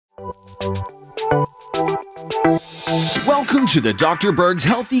Welcome to the Dr. Berg's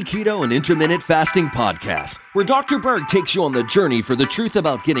Healthy Keto and Intermittent Fasting Podcast, where Dr. Berg takes you on the journey for the truth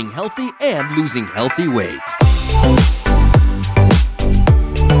about getting healthy and losing healthy weight.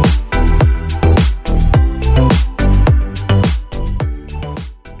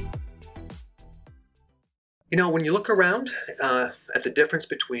 You know, when you look around at the difference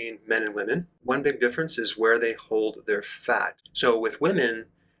between men and women, one big difference is where they hold their fat. So with women,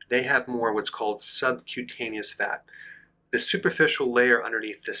 they have more what's called subcutaneous fat, the superficial layer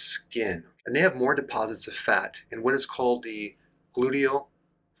underneath the skin. And they have more deposits of fat in what is called the gluteal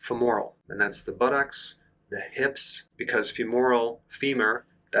femoral. And that's the buttocks, the hips, because femur,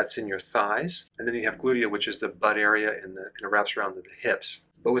 that's in your thighs. And then you have gluteal, which is the butt area and it wraps around the hips.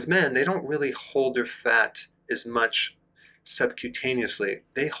 But with men, they don't really hold their fat as much subcutaneously.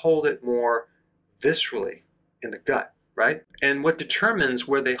 They hold it more viscerally in the gut, right? And what determines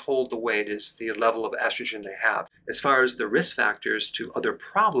where they hold the weight is the level of estrogen they have. As far as the risk factors to other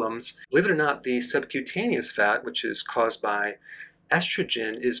problems, believe it or not, the subcutaneous fat, which is caused by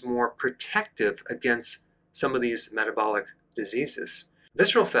estrogen, is more protective against some of these metabolic diseases.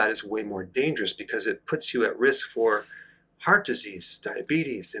 Visceral fat is way more dangerous because it puts you at risk for heart disease,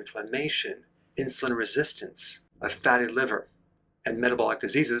 diabetes, inflammation, insulin resistance, a fatty liver, and metabolic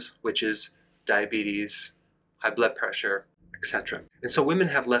diseases, which is diabetes, high blood pressure, etc. And so women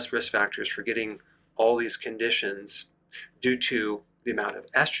have less risk factors for getting all these conditions due to the amount of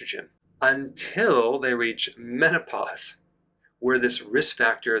estrogen until they reach menopause, where this risk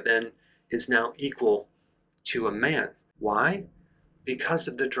factor then is now equal to a man. Why? Because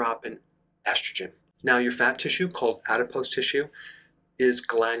of the drop in estrogen. Now, your fat tissue, called adipose tissue, is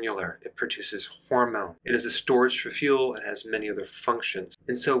glandular. It produces hormone. It is a storage for fuel. It has many other functions.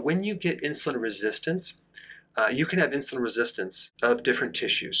 And so when you get insulin resistance, you can have insulin resistance of different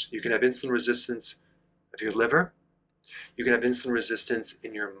tissues. You can have insulin resistance of your liver. You can have insulin resistance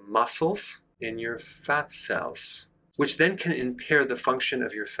in your muscles, in your fat cells, which then can impair the function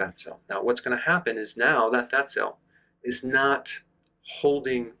of your fat cell. Now, what's going to happen is now that fat cell is not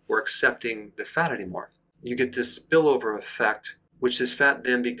holding or accepting the fat anymore. You get this spillover effect, which this fat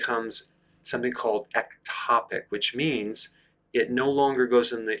then becomes something called ectopic, which means it no longer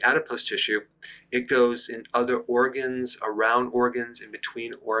goes in the adipose tissue. It goes in other organs, around organs, in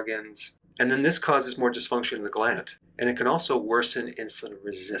between organs. And then this causes more dysfunction in the gland. And it can also worsen insulin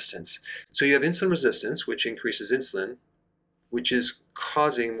resistance. So you have insulin resistance, which increases insulin, which is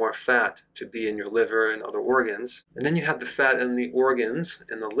causing more fat to be in your liver and other organs. And then you have the fat in the organs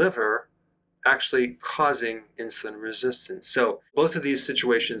in the liver actually causing insulin resistance. So both of these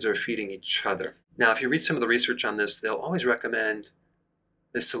situations are feeding each other. Now, if you read some of the research on this, they'll always recommend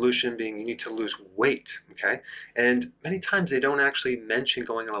the solution being you need to lose weight, okay? And many times they don't actually mention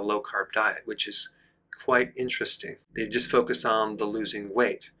going on a low-carb diet, which is quite interesting. They just focus on the losing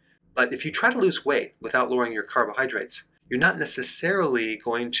weight. But if you try to lose weight without lowering your carbohydrates, you're not necessarily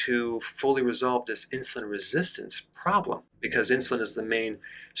going to fully resolve this insulin resistance problem, because insulin is the main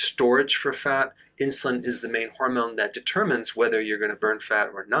storage for fat. Insulin is the main hormone that determines whether you're going to burn fat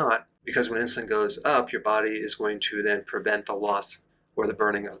or not, because when insulin goes up, your body is going to then prevent the loss or the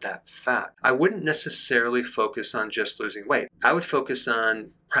burning of that fat. I wouldn't necessarily focus on just losing weight. I would focus on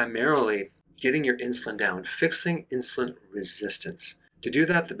primarily getting your insulin down, fixing insulin resistance. To do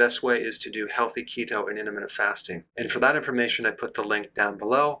that, the best way is to do healthy keto and intermittent fasting. And for that information, I put the link down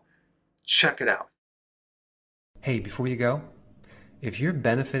below. Check it out. Hey, before you go, if you're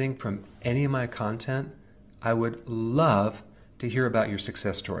benefiting from any of my content, I would love to hear about your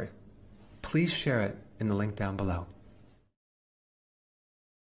success story. Please share it in the link down below.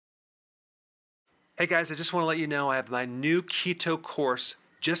 Hey guys, I just want to let you know I have my new keto course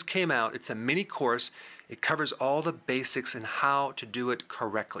just came out. It's a mini course. It covers all the basics and how to do it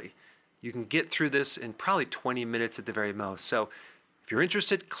correctly. You can get through this in probably 20 minutes at the very most. So if you're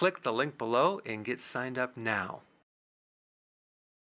interested, click the link below and get signed up now.